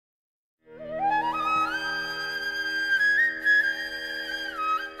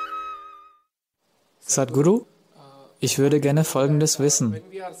Sadhguru, ich würde gerne Folgendes wissen.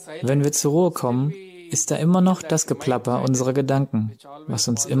 Wenn wir zur Ruhe kommen, ist da immer noch das Geplapper unserer Gedanken, was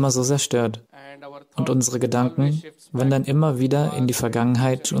uns immer so sehr stört. Und unsere Gedanken wandern immer wieder in die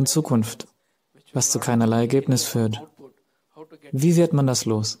Vergangenheit und Zukunft, was zu keinerlei Ergebnis führt. Wie wird man das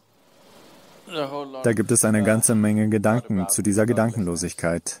los? Da gibt es eine ganze Menge Gedanken zu dieser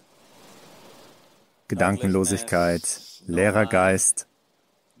Gedankenlosigkeit. Gedankenlosigkeit, leerer Geist.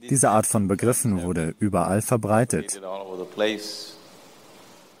 Diese Art von Begriffen wurde überall verbreitet.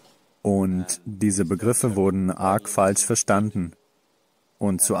 Und diese Begriffe wurden arg falsch verstanden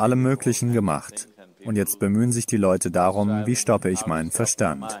und zu allem Möglichen gemacht. Und jetzt bemühen sich die Leute darum, wie stoppe ich meinen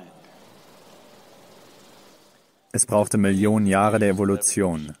Verstand. Es brauchte Millionen Jahre der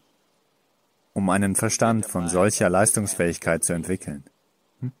Evolution, um einen Verstand von solcher Leistungsfähigkeit zu entwickeln.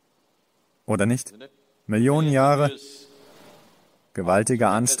 Oder nicht? Millionen Jahre, gewaltige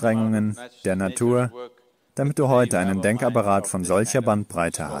Anstrengungen der Natur, damit du heute einen Denkapparat von solcher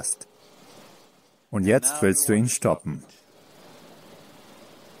Bandbreite hast. Und jetzt willst du ihn stoppen.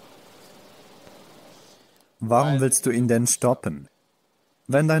 Warum willst du ihn denn stoppen?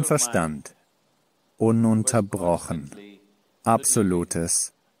 Wenn dein Verstand ununterbrochen,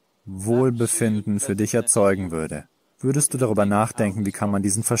 absolutes Wohlbefinden für dich erzeugen würde, würdest du darüber nachdenken, wie kann man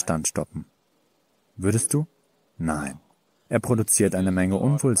diesen Verstand stoppen? Würdest du? Nein. Er produziert eine Menge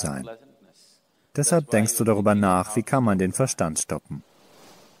Unwohlsein. Deshalb denkst du darüber nach, wie kann man den Verstand stoppen.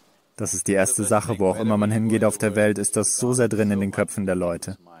 Das ist die erste Sache, wo auch immer man hingeht auf der Welt, ist das so sehr drin in den Köpfen der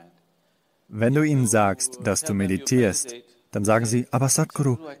Leute. Wenn du ihnen sagst, dass du meditierst, dann sagen sie, aber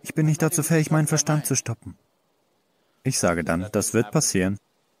Sadhguru, ich bin nicht dazu fähig, meinen Verstand zu stoppen. Ich sage dann, das wird passieren.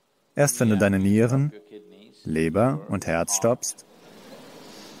 Erst wenn du deine Nieren, Leber und Herz stoppst,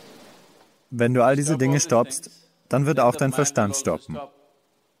 wenn du all diese Dinge stoppst, dann wird auch dein Verstand stoppen.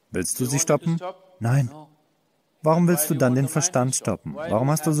 Willst du sie stoppen? Nein. Warum willst du dann den Verstand stoppen? Warum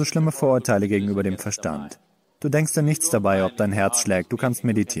hast du so schlimme Vorurteile gegenüber dem Verstand? Du denkst dir nichts dabei, ob dein Herz schlägt, du kannst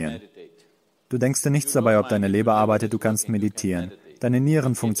meditieren. Du denkst dir nichts dabei, ob deine Leber arbeitet, du kannst meditieren. Deine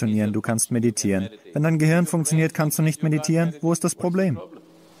Nieren funktionieren, du kannst meditieren. Wenn dein Gehirn funktioniert, kannst du nicht meditieren. Wo ist das Problem?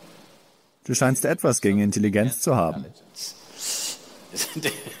 Du scheinst etwas gegen Intelligenz zu haben.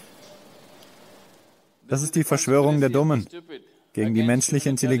 Das ist die Verschwörung der Dummen gegen die menschliche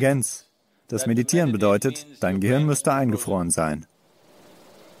Intelligenz. Das Meditieren bedeutet, dein Gehirn müsste eingefroren sein.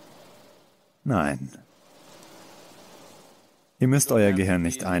 Nein. Ihr müsst euer Gehirn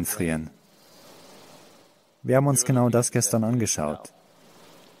nicht einfrieren. Wir haben uns genau das gestern angeschaut.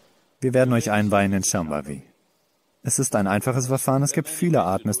 Wir werden euch einweihen in Shambhavi. Es ist ein einfaches Verfahren, es gibt viele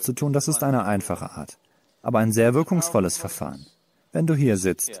Arten, es zu tun, das ist eine einfache Art. Aber ein sehr wirkungsvolles Verfahren. Wenn du hier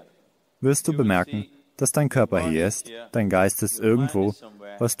sitzt, wirst du bemerken, dass dein Körper hier ist, dein Geist ist irgendwo,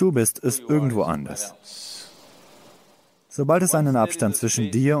 was du bist, ist irgendwo anders. Sobald es einen Abstand zwischen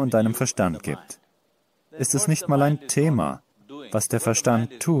dir und deinem Verstand gibt, ist es nicht mal ein Thema, was der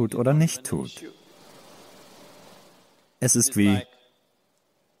Verstand tut oder nicht tut. Es ist wie,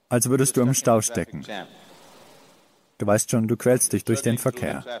 als würdest du im Stau stecken. Du weißt schon, du quälst dich durch den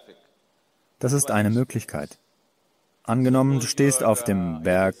Verkehr. Das ist eine Möglichkeit. Angenommen, du stehst auf dem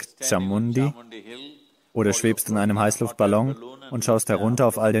Berg Chamundi oder schwebst in einem Heißluftballon und schaust herunter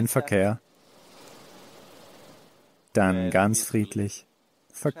auf all den Verkehr. Dann ganz friedlich,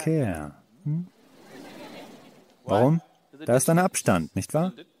 Verkehr. Warum? Da ist ein Abstand, nicht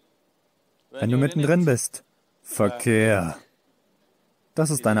wahr? Wenn du mittendrin bist, Verkehr.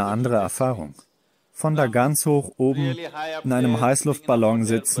 Das ist eine andere Erfahrung. Von da ganz hoch oben in einem Heißluftballon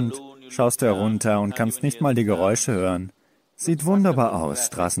sitzend, schaust du herunter und kannst nicht mal die Geräusche hören. Sieht wunderbar aus,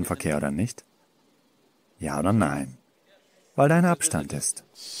 Straßenverkehr oder nicht? Ja oder nein? Weil da ein Abstand ist.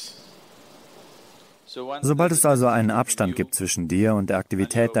 Sobald es also einen Abstand gibt zwischen dir und der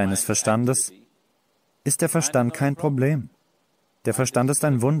Aktivität deines Verstandes, ist der Verstand kein Problem. Der Verstand ist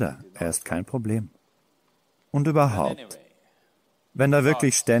ein Wunder, er ist kein Problem. Und überhaupt, wenn da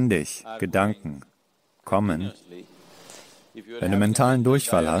wirklich ständig Gedanken kommen, wenn du mentalen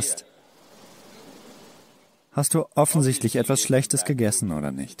Durchfall hast, hast du offensichtlich etwas Schlechtes gegessen,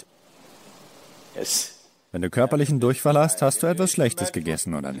 oder nicht? Wenn du körperlichen Durchfall hast, hast du etwas Schlechtes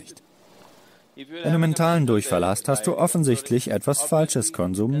gegessen, oder nicht? Wenn du mentalen Durchfall hast, hast du offensichtlich etwas Falsches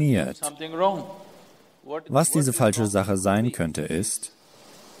konsumiert. Was diese falsche Sache sein könnte, ist,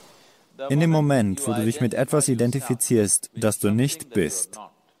 in dem Moment, wo du dich mit etwas identifizierst, das du nicht bist,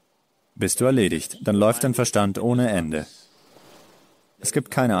 bist du erledigt. Dann läuft dein Verstand ohne Ende. Es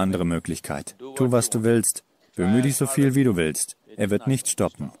gibt keine andere Möglichkeit. Tu, was du willst. Bemühe dich so viel, wie du willst. Er wird nicht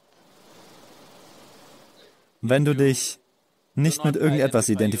stoppen. Wenn du dich nicht mit irgendetwas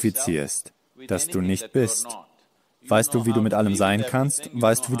identifizierst, dass du nicht bist. Weißt du, wie du mit allem sein kannst?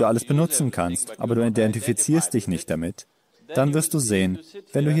 Weißt du, wie du alles benutzen kannst? Aber du identifizierst dich nicht damit. Dann wirst du sehen,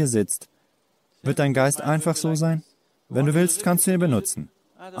 wenn du hier sitzt, wird dein Geist einfach so sein? Wenn du willst, kannst du ihn benutzen.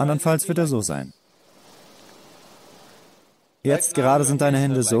 Andernfalls wird er so sein. Jetzt gerade sind deine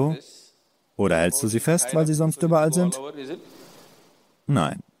Hände so? Oder hältst du sie fest, weil sie sonst überall sind?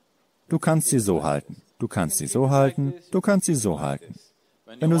 Nein. Du kannst sie so halten. Du kannst sie so halten. Du kannst sie so halten.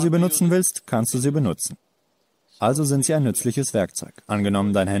 Wenn du sie benutzen willst, kannst du sie benutzen. Also sind sie ein nützliches Werkzeug.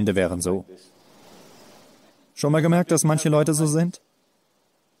 Angenommen, deine Hände wären so. Schon mal gemerkt, dass manche Leute so sind?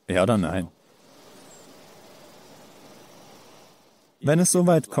 Ja oder nein? Wenn es so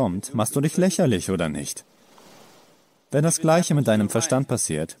weit kommt, machst du dich lächerlich, oder nicht? Wenn das Gleiche mit deinem Verstand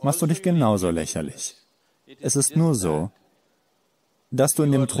passiert, machst du dich genauso lächerlich. Es ist nur so, dass du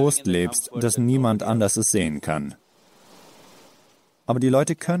in dem Trost lebst, dass niemand anders es sehen kann. Aber die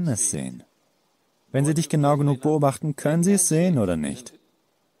Leute können es sehen. Wenn sie dich genau genug beobachten, können sie es sehen oder nicht.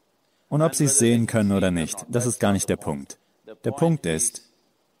 Und ob sie es sehen können oder nicht, das ist gar nicht der Punkt. Der Punkt ist,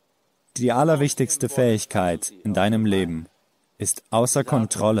 die allerwichtigste Fähigkeit in deinem Leben ist außer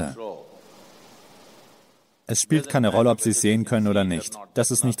Kontrolle. Es spielt keine Rolle, ob sie es sehen können oder nicht.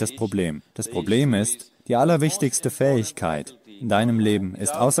 Das ist nicht das Problem. Das Problem ist, die allerwichtigste Fähigkeit in deinem Leben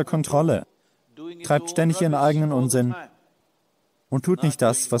ist außer Kontrolle. Treibt ständig ihren eigenen Unsinn und tut nicht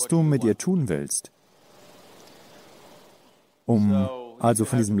das, was du mit ihr tun willst. Um also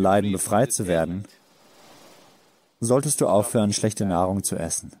von diesem Leiden befreit zu werden, solltest du aufhören, schlechte Nahrung zu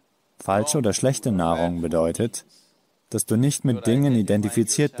essen. Falsche oder schlechte Nahrung bedeutet, dass du nicht mit Dingen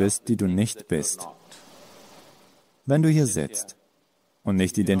identifiziert bist, die du nicht bist. Wenn du hier sitzt und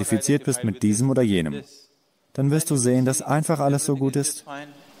nicht identifiziert bist mit diesem oder jenem, dann wirst du sehen, dass einfach alles so gut ist.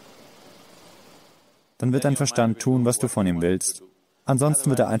 Dann wird dein Verstand tun, was du von ihm willst. Ansonsten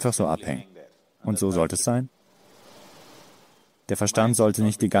wird er einfach so abhängen. Und so sollte es sein. Der Verstand sollte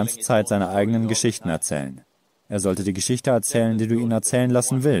nicht die ganze Zeit seine eigenen Geschichten erzählen. Er sollte die Geschichte erzählen, die du ihn erzählen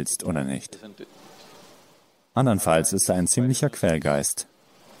lassen willst, oder nicht? Andernfalls ist er ein ziemlicher Quellgeist.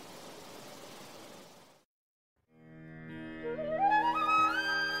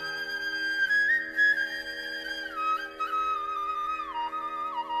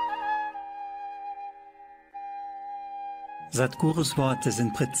 Sadhgurus Worte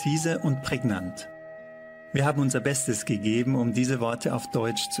sind präzise und prägnant. Wir haben unser Bestes gegeben, um diese Worte auf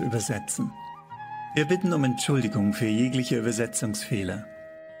Deutsch zu übersetzen. Wir bitten um Entschuldigung für jegliche Übersetzungsfehler.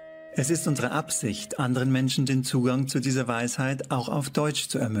 Es ist unsere Absicht, anderen Menschen den Zugang zu dieser Weisheit auch auf Deutsch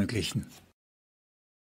zu ermöglichen.